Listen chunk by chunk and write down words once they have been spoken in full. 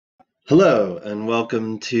Hello, and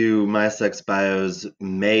welcome to My Sex Bio's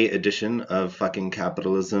May edition of Fucking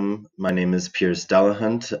Capitalism. My name is Pierce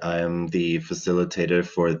Delahunt. I am the facilitator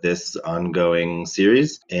for this ongoing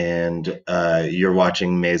series, and you're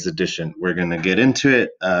watching May's edition. We're going to get into it.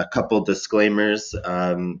 A couple disclaimers.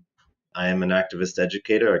 I am an activist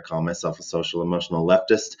educator. I call myself a social emotional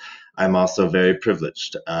leftist. I'm also very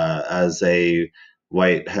privileged. As a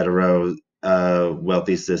white hetero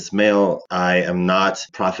wealthy cis male, I am not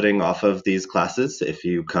profiting off of these classes. If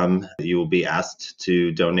you come, you will be asked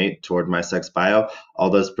to donate toward My Sex Bio. All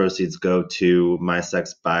those proceeds go to My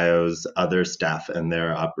Sex Bio's other staff and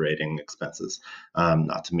their operating expenses,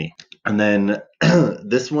 not to me. And then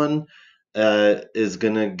this one is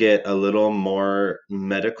going to get a little more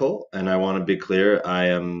medical, and I want to be clear, I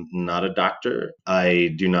am not a doctor.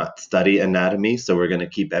 I do not study anatomy, so we're going to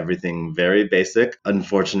keep everything very basic.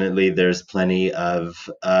 Unfortunately, there's plenty of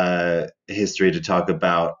history to talk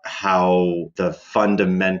about how the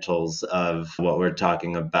fundamentals of what we're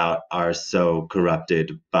talking about are so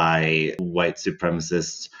corrupted by white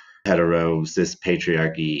supremacist, hetero, cis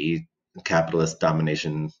patriarchy, capitalist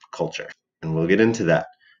domination culture. And we'll get into that.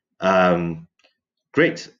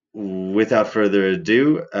 Great. Without further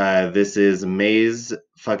ado, this is May's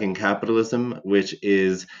Fucking Capitalism, which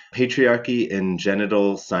is Patriarchy in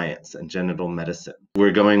Genital Science and Genital Medicine.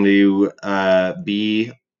 We're going to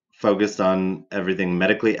be focused on everything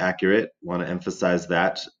medically accurate. Want to emphasize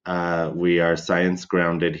that. We are science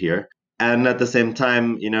grounded here. And at the same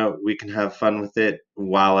time, we can have fun with it.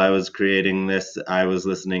 While I was creating this, I was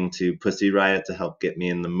listening to Pussy Riot to help get me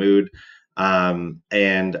in the mood.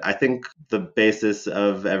 And I think the basis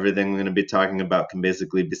of everything we're going to be talking about can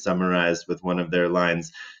basically be summarized with one of their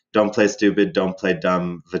lines: don't play stupid, don't play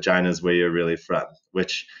dumb, vagina's where you're really from,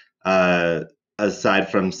 which, aside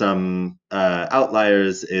from some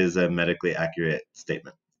outliers, is a medically accurate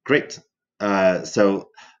statement. Great. So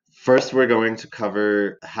first, we're going to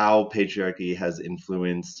cover how patriarchy has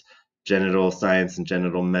influenced genital science and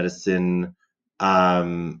genital medicine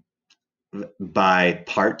by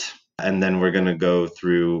part. And then we're going to go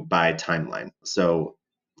through by timeline. So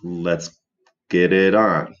let's get it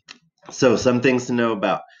on. So some things to know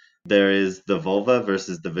about. There is the vulva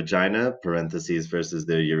versus the vagina, parentheses, versus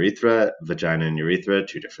the urethra. Vagina and urethra,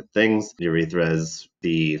 two different things. Urethra is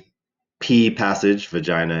the pee passage.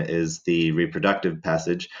 Vagina is the reproductive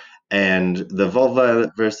passage. And the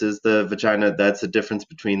vulva versus the vagina, that's a difference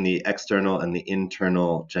between the external and the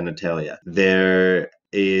internal genitalia. There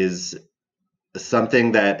is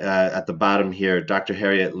something that at the bottom here, Dr.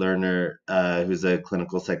 Harriet Lerner, who's a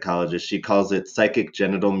clinical psychologist, she calls it psychic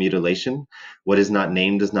genital mutilation. What is not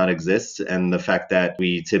named does not exist. And the fact that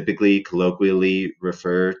we typically colloquially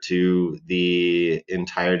refer to the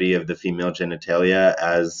entirety of the female genitalia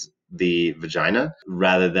as the vagina,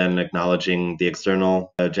 rather than acknowledging the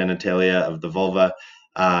external genitalia of the vulva.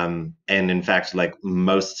 And in fact, like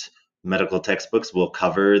most medical textbooks will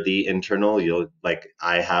cover the internal.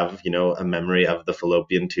 I have, a memory of the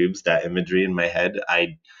fallopian tubes, that imagery in my head.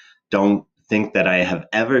 I don't think that I have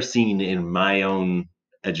ever seen in my own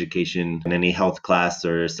education, in any health class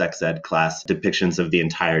or sex ed class, depictions of the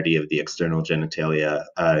entirety of the external genitalia,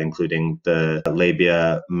 including the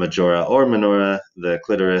labia majora or minora, the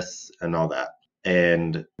clitoris, and all that.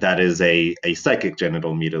 And that is a psychic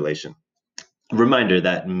genital mutilation. Reminder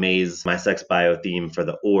that May's My Sex Bio theme for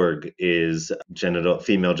the org is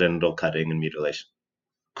female genital cutting and mutilation.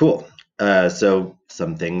 Cool. So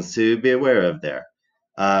some things to be aware of there.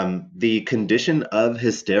 The condition of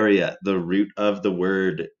hysteria, the root of the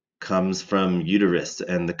word, comes from uterus,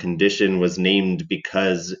 and the condition was named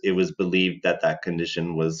because it was believed that that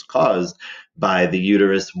condition was caused by the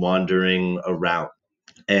uterus wandering around.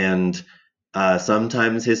 And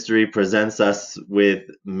sometimes history presents us with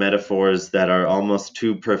metaphors that are almost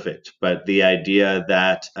too perfect, but the idea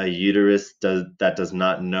that a uterus that does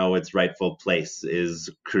not know its rightful place is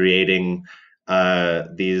creating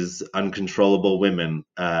these uncontrollable women,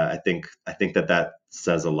 I think that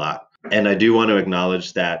says a lot. And I do want to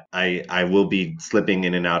acknowledge that I will be slipping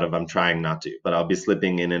in and out of, I'm trying not to, but I'll be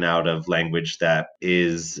slipping in and out of language that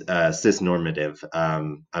is cis-normative.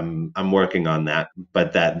 I'm working on that,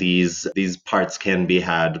 but that these parts can be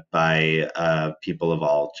had by people of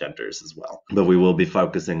all genders as well. But we will be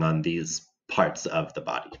focusing on these parts of the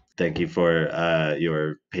body. Thank you for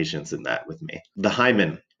your patience in that with me. The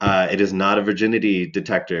hymen. It is not a virginity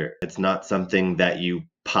detector. It's not something that you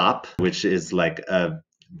pop, which is like a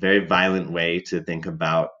very violent way to think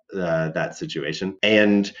about that situation.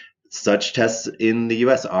 And such tests in the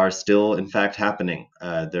US are still, in fact, happening.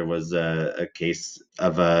 There was a case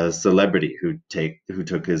of a celebrity who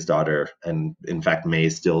took his daughter, and in fact may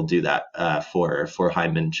still do that for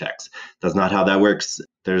hymen checks. That's not how that works.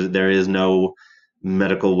 There is no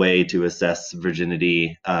medical way to assess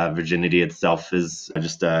virginity. Virginity itself is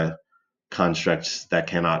just a construct that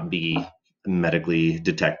cannot be medically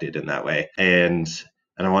detected in that way. And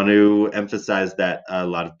I want to emphasize that a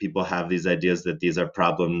lot of people have these ideas that these are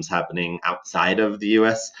problems happening outside of the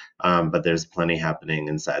US, but there's plenty happening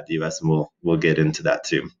inside the US, and we'll get into that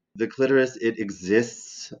too. The clitoris, it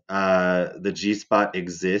exists. The G-spot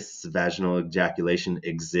exists. Vaginal ejaculation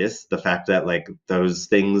exists. The fact that like those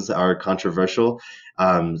things are controversial.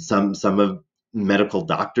 Some of medical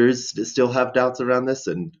doctors still have doubts around this,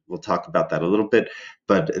 and we'll talk about that a little bit.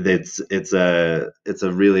 But it's a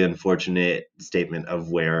really unfortunate statement of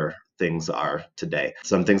where things are today.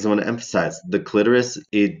 Some things I want to emphasize: the clitoris,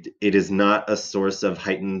 it is not a source of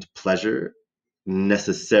heightened pleasure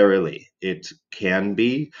necessarily. It can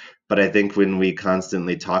be, but I think when we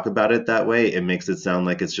constantly talk about it that way, it makes it sound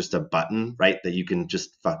like it's just a button, right, that you can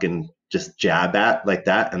just fucking just jab at like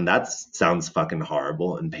that, and that sounds fucking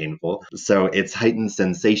horrible and painful. So it's heightened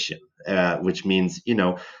sensation, which means,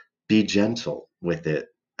 be gentle with it,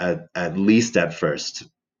 at least at first,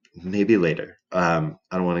 maybe later. I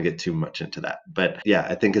don't want to get too much into that, but yeah,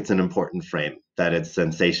 I think it's an important frame that it's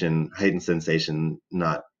sensation, heightened sensation,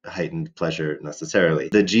 not heightened pleasure necessarily.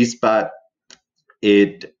 The G-spot,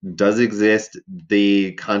 it does exist.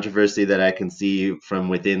 The controversy that I can see from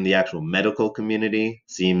within the actual medical community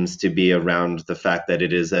seems to be around the fact that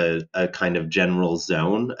it is a kind of general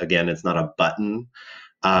zone. Again, it's not a button.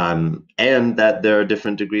 And that there are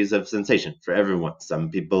different degrees of sensation for everyone. Some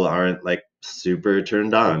people aren't like super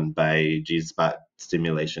turned on by G-spot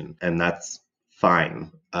stimulation, and that's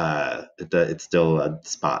fine. It's still a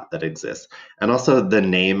spot that exists. And also the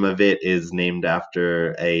name of it is named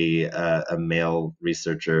after a male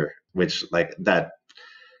researcher, which like that's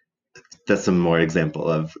some more example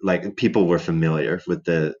of like people were familiar with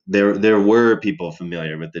there were people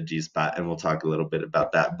familiar with the G-spot, and we'll talk a little bit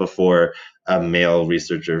about that before a male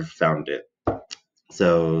researcher found it.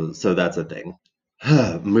 So that's a thing.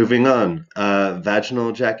 Moving on, vaginal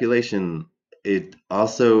ejaculation. It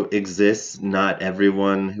also exists. Not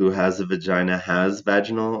everyone who has a vagina has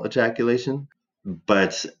vaginal ejaculation,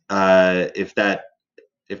 but if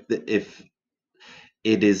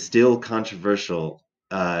it is still controversial,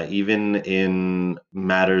 even in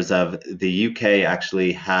matters of the UK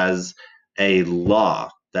actually has a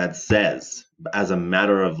law that says, as a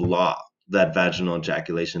matter of law, that vaginal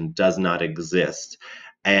ejaculation does not exist.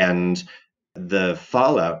 And the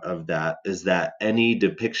fallout of that is that any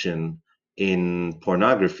depiction in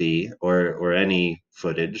pornography or any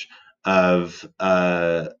footage of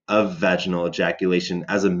vaginal ejaculation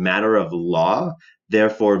as a matter of law,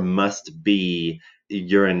 therefore must be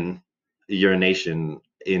urination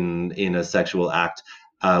in a sexual act,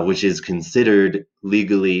 which is considered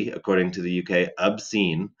legally, according to the UK,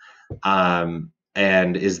 obscene,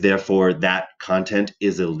 and is therefore that content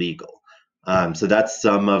is illegal. So that's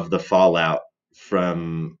some of the fallout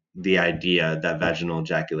from the idea that vaginal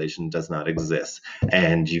ejaculation does not exist.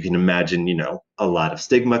 And you can imagine, a lot of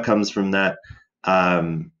stigma comes from that.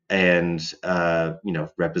 And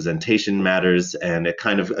representation matters, and it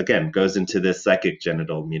kind of again goes into this psychic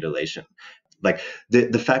genital mutilation. Like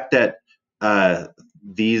the fact that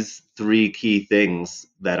these three key things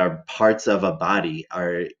that are parts of a body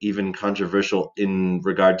are even controversial in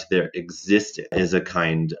regard to their existence is a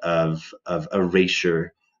kind of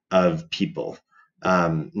erasure of people,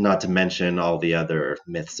 not to mention all the other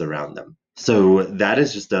myths around them. So that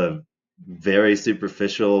is just a very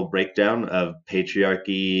superficial breakdown of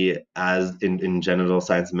patriarchy as in genital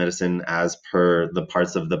science and medicine as per the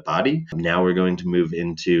parts of the body. Now we're going to move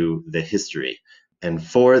into the history. And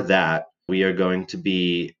for that, we are going to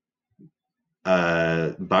be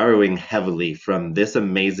borrowing heavily from this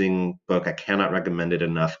amazing book. I cannot recommend it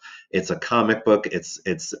enough. It's a comic book.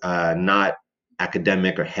 It's not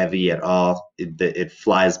academic or heavy at all. It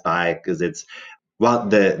flies by because it's, well,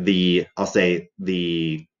 I'll say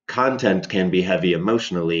the content can be heavy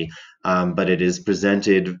emotionally, but it is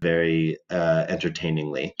presented very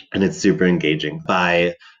entertainingly, and it's super engaging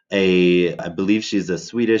by I believe she's a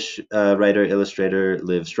Swedish writer, illustrator,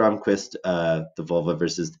 Liv Stromquist. The Vulva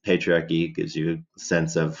versus the Patriarchy gives you a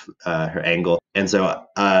sense of her angle. And so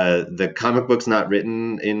the comic book's not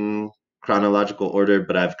written in chronological order,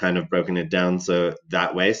 but I've kind of broken it down so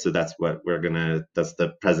that way. So that's that's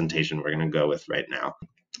the presentation we're gonna go with right now.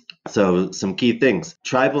 So some key things.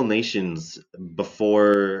 Tribal nations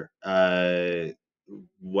before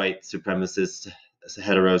white supremacist,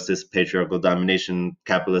 heterosis, patriarchal domination,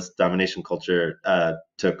 capitalist domination culture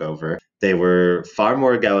took over. They were far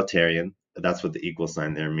more egalitarian. That's what the equal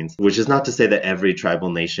sign there means, which is not to say that every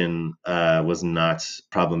tribal nation was not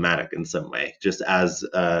problematic in some way. Just as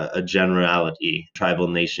a generality, tribal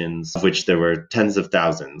nations, of which there were tens of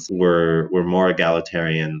thousands, were more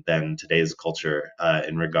egalitarian than today's culture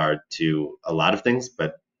in regard to a lot of things,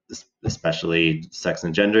 but especially sex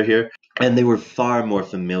and gender here. And they were far more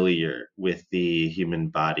familiar with the human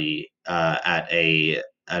body at a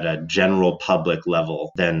general public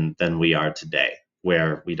level than we are today,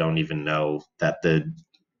 where we don't even know that the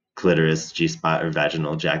clitoris, G-spot, or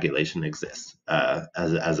vaginal ejaculation exists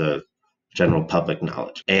as a general public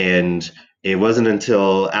knowledge. And it wasn't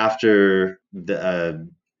until after the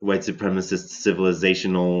white supremacist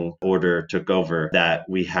civilizational order took over that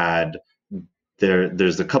we had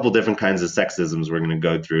there's a couple different kinds of sexisms we're going to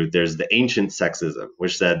go through. There's the ancient sexism,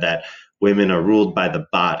 which said that women are ruled by the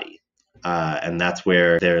body. And that's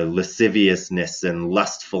where their lasciviousness and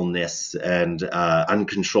lustfulness and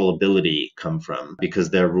uncontrollability come from, because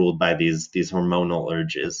they're ruled by these hormonal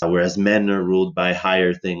urges, whereas men are ruled by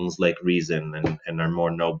higher things like reason and are more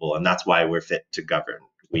noble. And that's why we're fit to govern,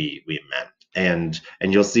 we men. And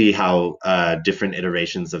you'll see how different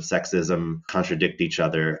iterations of sexism contradict each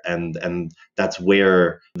other, and that's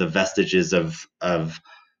where the vestiges of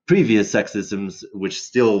previous sexisms, which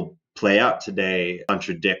still play out today,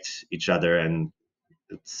 contradict each other. And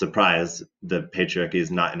surprise, the patriarchy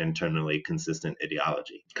is not an internally consistent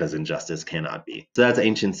ideology, because injustice cannot be. So that's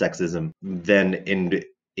ancient sexism. Then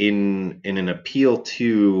in an appeal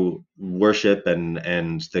to worship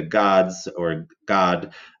and the gods or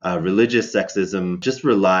God, religious sexism just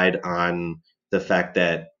relied on the fact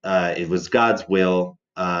that it was God's will,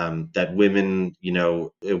 that women,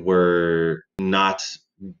 were not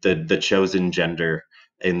the chosen gender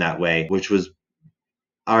in that way, which was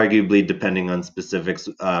arguably, depending on specifics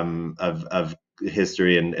of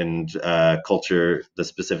history and culture, the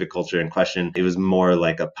specific culture in question, it was more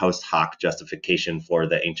like a post hoc justification for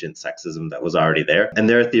the ancient sexism that was already there. And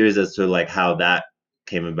there are theories as to like how that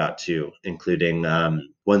came about too, including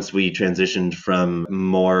once we transitioned from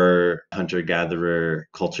more hunter-gatherer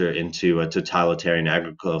culture into a totalitarian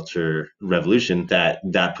agriculture revolution,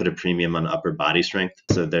 that put a premium on upper body strength.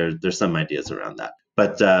 So there's some ideas around that.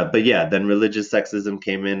 But yeah, then religious sexism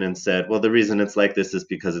came in and said, well, the reason it's like this is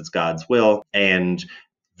because it's God's will. And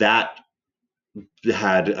that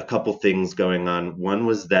had a couple things going on. One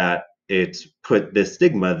was that it put this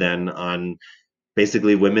stigma then on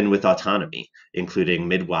basically women with autonomy, including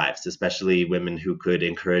midwives, especially women who could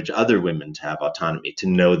encourage other women to have autonomy, to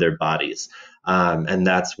know their bodies. And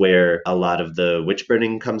that's where a lot of the witch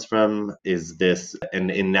burning comes from, is this,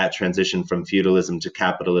 and in that transition from feudalism to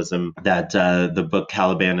capitalism that the book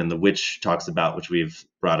Caliban and the Witch talks about, which we've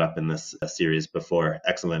brought up in this series before.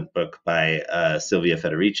 Excellent book by Silvia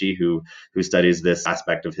Federici, who studies this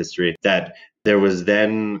aspect of history, that there was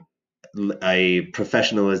then a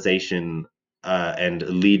professionalization and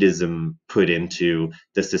elitism put into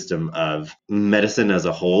the system of medicine as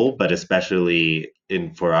a whole, but especially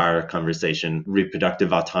for our conversation,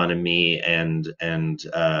 reproductive autonomy and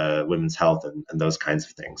women's health and those kinds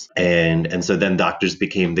of things. And so then doctors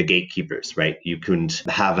became the gatekeepers, right? You couldn't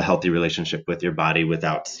have a healthy relationship with your body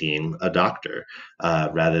without seeing a doctor,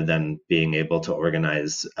 rather than being able to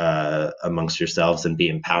organize amongst yourselves and be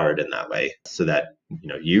empowered in that way, so that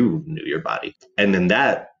you knew your body. And then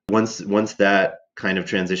that once that kind of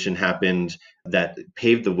transition happened, that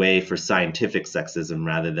paved the way for scientific sexism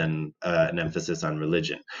rather than an emphasis on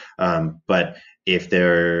religion. But if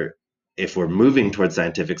we're moving towards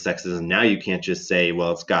scientific sexism, now you can't just say,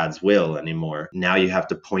 well, it's God's will anymore. Now you have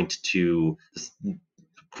to point to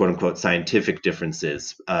quote unquote scientific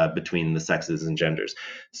differences between the sexes and genders.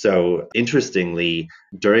 So interestingly,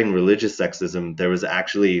 during religious sexism, there was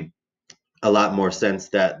actually a lot more sense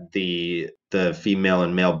that the female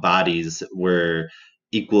and male bodies were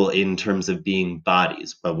equal in terms of being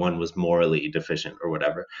bodies, but one was morally deficient or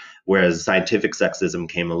whatever. Whereas scientific sexism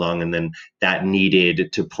came along, and then that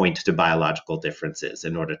needed to point to biological differences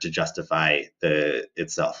in order to justify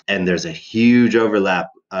itself. And there's a huge overlap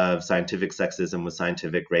of scientific sexism with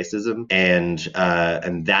scientific racism,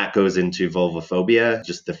 and that goes into vulvophobia,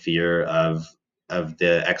 just the fear of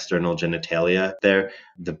the external genitalia there.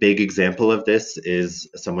 The big example of this is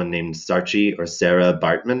someone named Sarchi or Sarah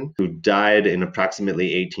Bartman, who died in approximately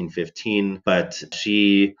 1815, but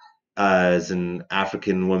she is an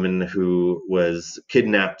African woman who was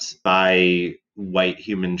kidnapped by white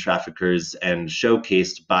human traffickers and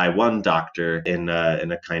showcased by one doctor in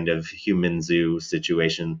a kind of human zoo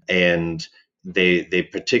situation. And they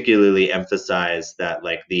particularly emphasize that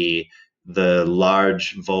like the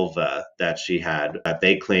large vulva that she had, that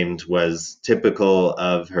they claimed was typical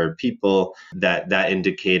of her people, that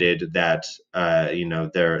indicated that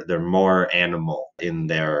they're more animal in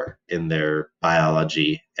their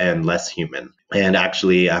biology and less human. And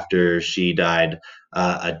actually, after she died,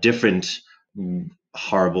 a different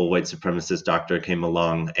horrible white supremacist doctor came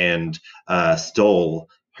along and stole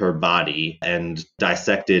her body and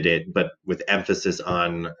dissected it, but with emphasis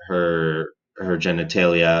on her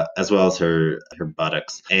genitalia as well as her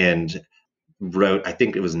buttocks, and wrote, I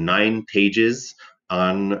think it was 9 pages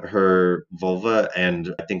on her vulva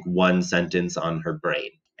and I think 1 sentence on her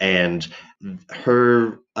brain. And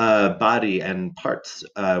her body and parts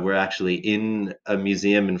were actually in a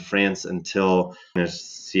museum in France until, I'm going to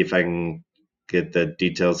see if I can get the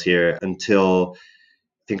details here, until I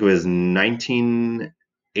think it was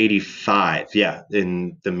 1985, yeah,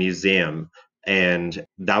 in the museum. And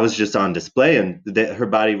that was just on display, and her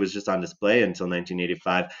body was just on display until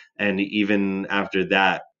 1985. And even after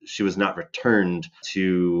that, she was not returned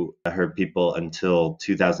to her people until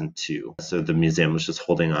 2002. So the museum was just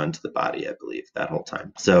holding on to the body, I believe, that whole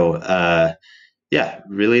time. So, yeah,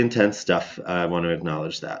 really intense stuff. I want to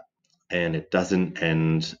acknowledge that. And it doesn't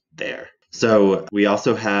end there. So we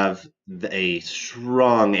also have a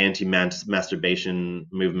strong anti-masturbation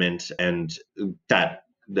movement, and that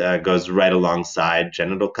goes right alongside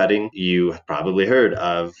genital cutting. You probably heard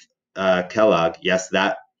of Kellogg. Yes,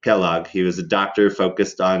 that Kellogg. He was a doctor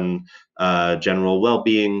focused on general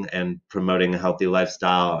well-being and promoting a healthy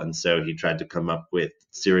lifestyle, and so he tried to come up with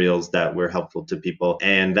cereals that were helpful to people.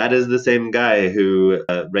 And that is the same guy who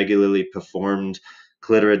regularly performed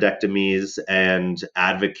clitoridectomies and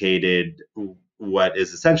advocated what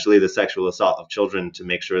is essentially the sexual assault of children to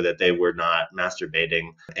make sure that they were not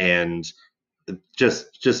masturbating, and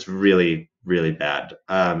just really, really bad.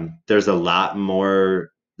 There's a lot more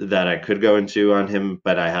that I could go into on him,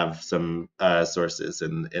 but I have some sources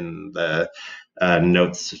in the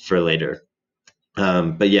notes for later.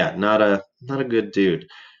 But yeah, not a good dude.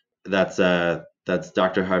 That's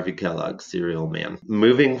Dr. Harvey Kellogg, Serial Man.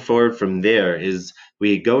 Moving forward from there is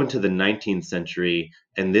we go into the 19th century,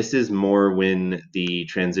 and this is more when the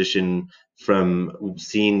transition from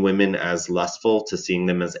seeing women as lustful to seeing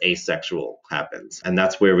them as asexual happens. And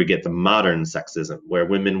that's where we get the modern sexism, where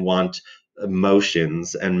women want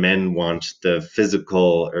emotions and men want the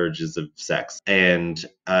physical urges of sex. And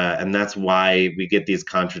that's why we get these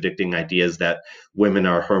contradicting ideas that women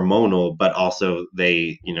are hormonal, but also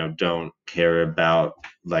they, don't care about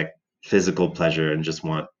like physical pleasure and just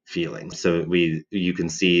want feelings. So you can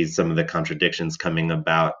see some of the contradictions coming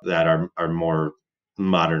about that are more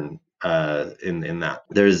modern in that.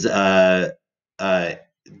 There's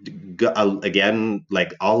again,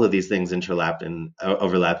 like all of these things overlap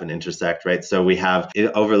and intersect, right? So we have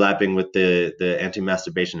overlapping with the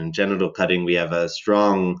anti-masturbation and genital cutting. We have a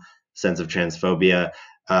strong sense of transphobia.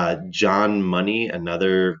 John Money,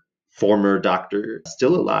 another former doctor,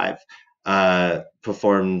 still alive,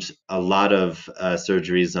 performed a lot of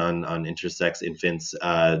surgeries on intersex infants,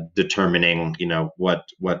 determining,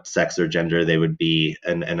 what sex or gender they would be,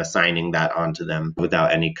 and assigning that onto them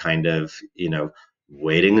without any kind of,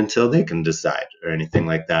 waiting until they can decide or anything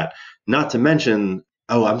like that. Not to mention,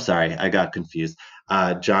 oh, I'm sorry, I got confused.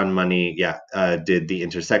 John Money, did the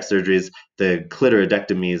intersex surgeries. The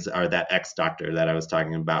clitoridectomies are that ex-doctor that I was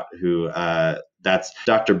talking about, who that's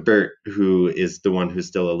Dr. Burt, who is the one who's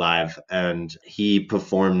still alive. And he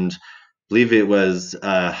performed, I believe it was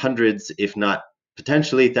hundreds, if not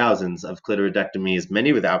potentially thousands of clitoridectomies,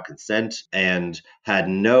 many without consent, and had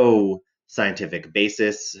no scientific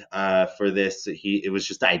basis for this. It was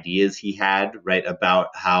just ideas he had, right, about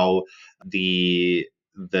how the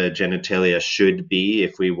genitalia should be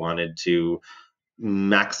if we wanted to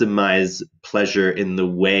maximize pleasure in the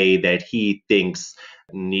way that he thinks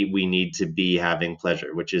we need to be having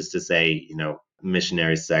pleasure, which is to say,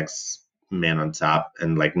 missionary sex, man on top,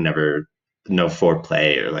 and like never, no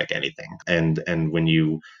foreplay or like anything. And when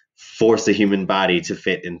you force a human body to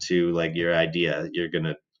fit into like your idea, you're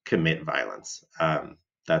gonna commit violence.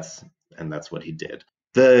 That's what he did.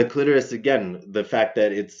 The clitoris, again, the fact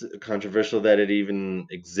that it's controversial that it even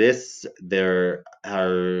exists. There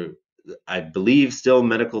are, I believe, still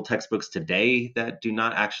medical textbooks today that do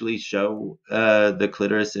not actually show the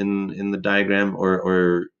clitoris in the diagram,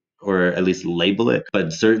 or at least label it.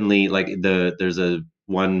 But certainly, like there's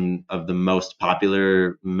one of the most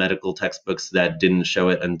popular medical textbooks that didn't show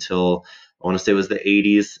it until, I want to say it was the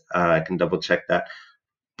 80s. I can double check that.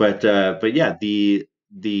 But yeah,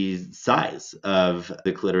 the size of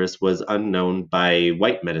the clitoris was unknown by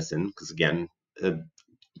white medicine, because again,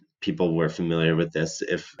 people were familiar with this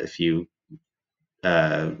if you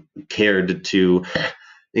cared to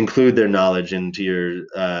include their knowledge into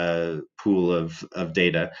your pool of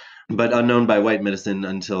data, but unknown by white medicine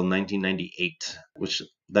until 1998, which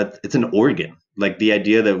that it's an organ. Like the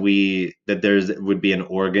idea that there's would be an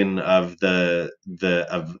organ of the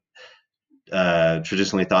of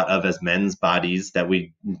traditionally thought of as men's bodies that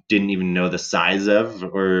we didn't even know the size of,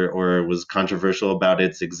 or was controversial about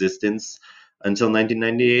its existence until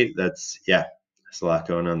 1998. That's there's a lot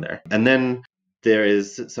going on there. And then there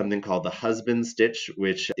is something called the husband stitch,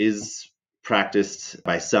 which is practiced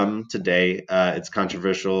by some today. It's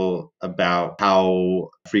controversial about how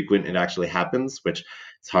frequent it actually happens, which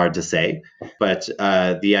it's hard to say. But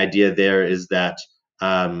the idea there is that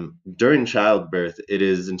during childbirth, it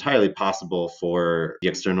is entirely possible for the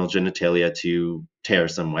external genitalia to tear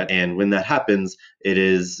somewhat. And when that happens, it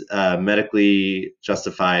is medically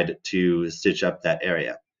justified to stitch up that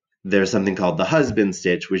area. There's something called the husband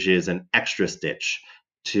stitch, which is an extra stitch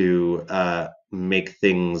to make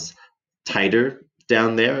things tighter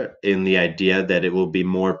down there, in the idea that it will be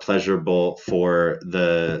more pleasurable for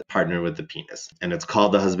the partner with the penis. And it's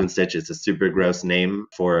called the husband stitch. It's a super gross name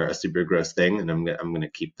for a super gross thing, and I'm going to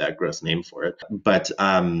keep that gross name for it. But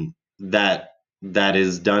that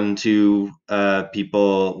is done to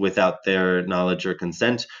people without their knowledge or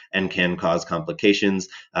consent and can cause complications,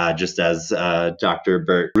 just as Dr.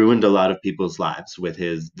 Burt ruined a lot of people's lives with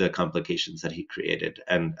the complications that he created,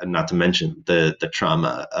 and not to mention the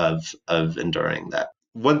trauma of enduring that.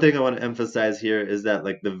 One thing I want to emphasize here is that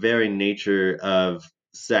like the very nature of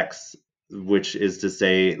sex, which is to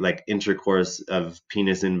say like intercourse of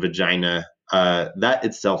penis and vagina, that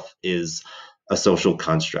itself is a social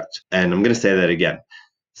construct. And I'm going to say that again.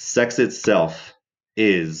 Sex itself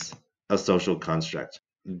is a social construct.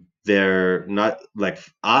 They're not like,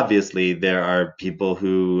 obviously there are people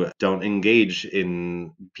who don't engage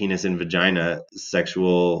in penis and vagina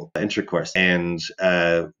sexual intercourse, and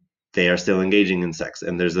they are still engaging in sex.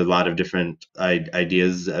 And there's a lot of different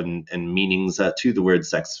ideas and meanings to the word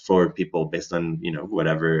sex for people based on,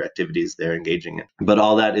 whatever activities they're engaging in. But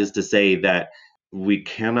all that is to say that we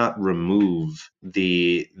cannot remove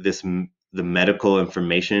the medical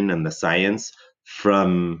information and the science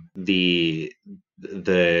from the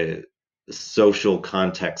social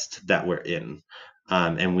context that we're in.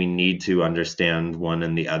 And we need to understand one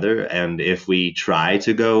and the other. And if we try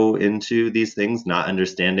to go into these things not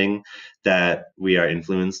understanding that we are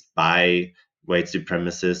influenced by white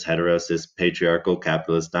supremacist, heterosis, patriarchal,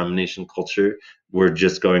 capitalist domination culture, we're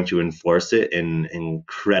just going to enforce it in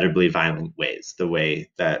incredibly violent ways, the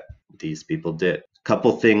way that these people did.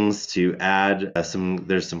 Couple things to add.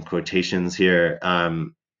 There's some quotations here,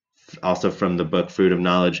 also from the book Fruit of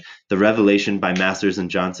Knowledge. The revelation by Masters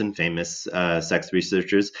and Johnson, famous sex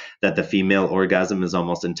researchers, that the female orgasm is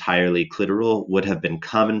almost entirely clitoral would have been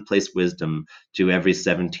commonplace wisdom to every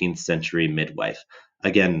 17th century midwife.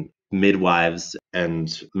 Again, midwives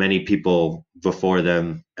and many people before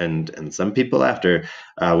them and some people after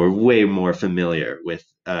were way more familiar with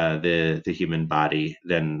the human body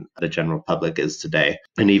than the general public is today,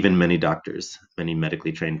 and even many doctors, many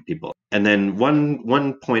medically trained people. And then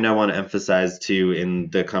one point I want to emphasize too in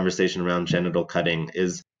the conversation around genital cutting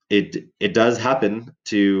is it does happen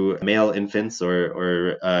to male infants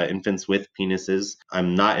or infants with penises.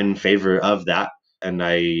 I'm not in favor of that, and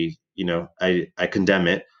I condemn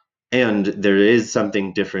it. And there is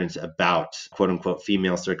something different about quote unquote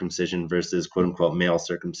female circumcision versus quote unquote male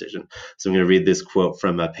circumcision. So I'm going to read this quote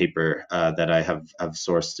from a paper that I have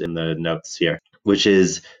sourced in the notes here, which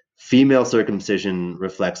is: female circumcision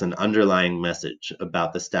reflects an underlying message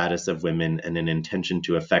about the status of women and an intention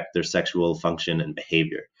to affect their sexual function and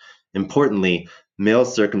behavior. Importantly, male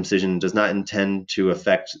circumcision does not intend to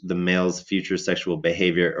affect the male's future sexual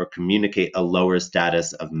behavior or communicate a lower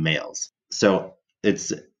status of males. So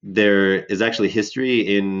there is actually history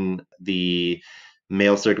in the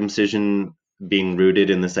male circumcision being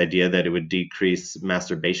rooted in this idea that it would decrease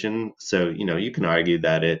masturbation. So, you can argue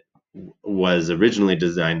that it was originally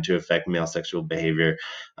designed to affect male sexual behavior,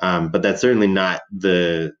 but that's certainly not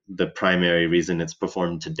the primary reason it's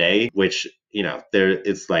performed today, which,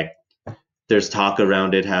 it's like there's talk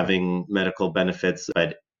around it having medical benefits,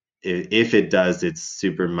 but if it does, it's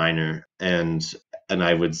super minor, and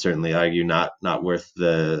I would certainly argue not worth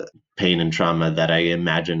the pain and trauma that I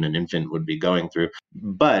imagine an infant would be going through.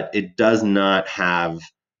 But it does not have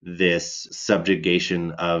this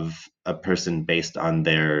subjugation of a person based on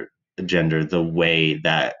their gender the way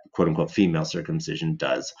that quote unquote female circumcision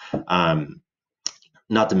does.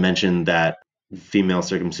 Not to mention that female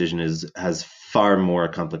circumcision has far more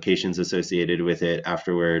complications associated with it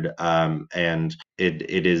afterward, and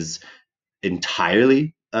it is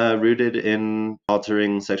entirely rooted in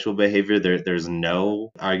altering sexual behavior. There's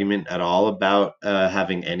no argument at all about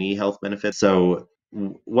having any health benefits. So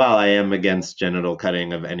while I am against genital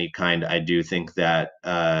cutting of any kind, I do think that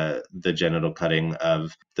the genital cutting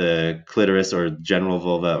of the clitoris or general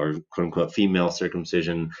vulva or quote unquote female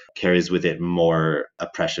circumcision carries with it more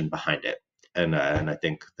oppression behind it. And I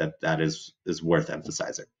think that is worth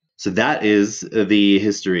emphasizing. So that is the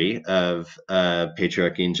history of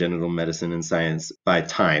patriarchy and genital medicine and science by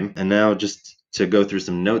time. And now just to go through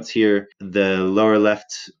some notes here, the lower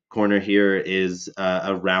left corner here is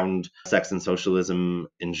around sex and socialism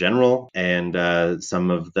in general, and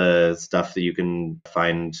some of the stuff that you can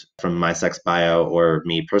find from my sex bio or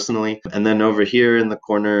me personally. And then over here in the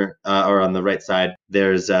corner, or on the right side,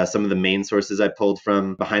 there's some of the main sources I pulled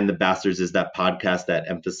from. Behind the Bastards is that podcast that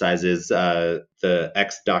emphasizes the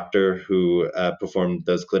ex-doctor who performed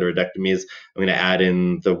those clitoridectomies. I'm going to add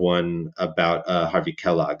in the one about Harvey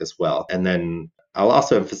Kellogg as well. And then I'll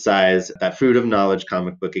also emphasize that Fruit of Knowledge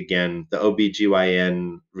comic book again. The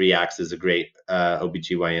OBGYN Reacts is a great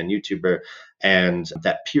OBGYN YouTuber. And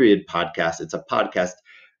that Period podcast, it's a podcast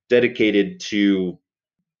dedicated to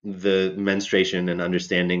the menstruation and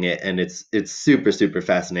understanding it. And it's super, super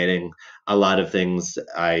fascinating. A lot of things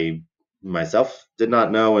I myself did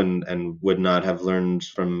not know and would not have learned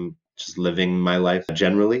from just living my life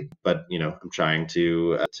generally. But, I'm trying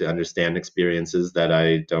to understand experiences that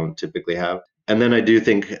I don't typically have. And then I do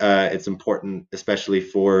think it's important, especially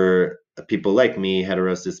for people like me,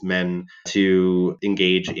 heterosis men, to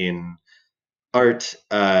engage in art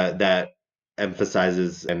that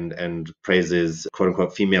emphasizes and praises quote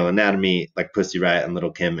unquote female anatomy, like Pussy Riot and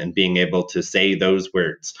Little Kim, and being able to say those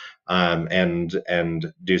words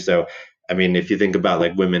and do so. I mean, if you think about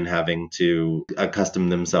like women having to accustom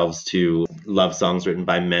themselves to love songs written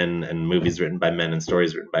by men and movies written by men and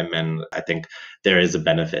stories written by men, I think there is a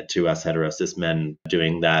benefit to us heterosis men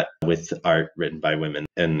doing that with art written by women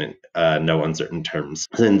in no uncertain terms.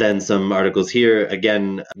 And then some articles here,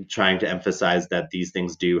 again, trying to emphasize that these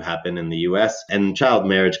things do happen in the US. And child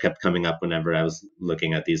marriage kept coming up whenever I was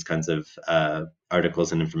looking at these kinds of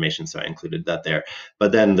articles and information, so I included that there.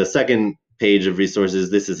 But then the second page of resources,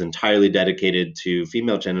 this is entirely dedicated to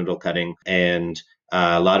female genital cutting, and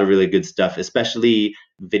a lot of really good stuff, especially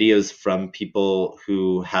videos from people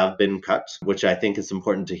who have been cut, which I think is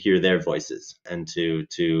important to hear their voices and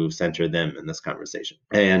to center them in this conversation.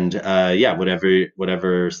 And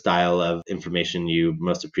whatever style of information you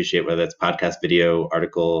most appreciate, whether it's podcast, video,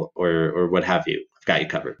 article, or what have you, I've got you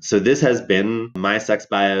covered. So this has been my Sex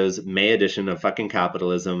Bio's May edition of fucking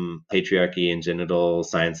Capitalism, Patriarchy, and Genital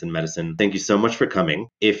Science and Medicine. Thank you so much for coming,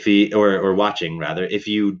 or watching rather. If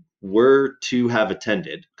you were to have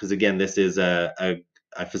attended, because again, this is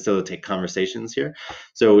I facilitate conversations here.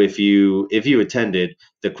 So if you attended,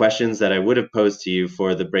 the questions that I would have posed to you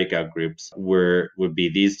for the breakout groups would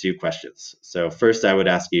be these two questions. So first, I would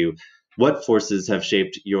ask you, what forces have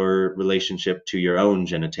shaped your relationship to your own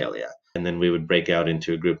genitalia? And then we would break out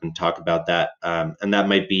into a group and talk about that. And that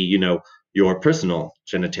might be, your personal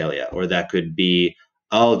genitalia, or that could be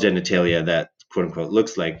all genitalia that quote unquote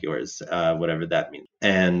looks like yours, whatever that means.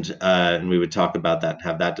 And we would talk about that and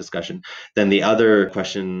have that discussion. Then the other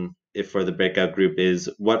question, if for the breakout group, is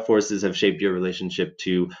what forces have shaped your relationship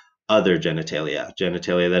to other genitalia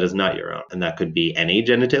that is not your own? And that could be any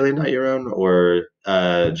genitalia not your own, or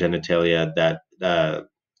genitalia that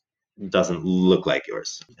doesn't look like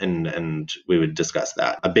yours. And we would discuss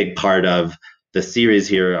that. A big part of the series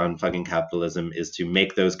here on fucking capitalism is to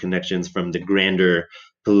make those connections from the grander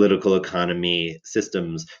political economy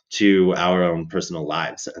systems to our own personal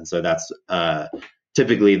lives. And so that's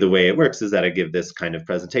typically the way it works, is that I give this kind of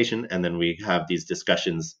presentation and then we have these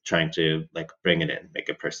discussions trying to bring it in, make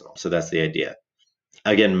it personal. So that's the idea.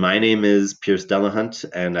 Again, my name is Pierce Delahunt,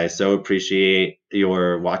 and I so appreciate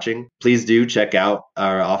your watching. Please do check out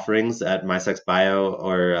our offerings at My Sex Bio,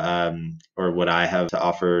 or what I have to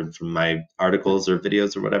offer from my articles or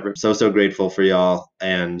videos or whatever. So grateful for y'all,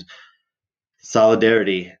 and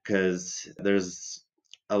solidarity, because there's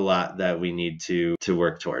a lot that we need to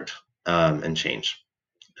work toward and change.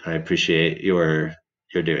 I appreciate your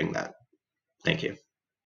doing that. Thank you.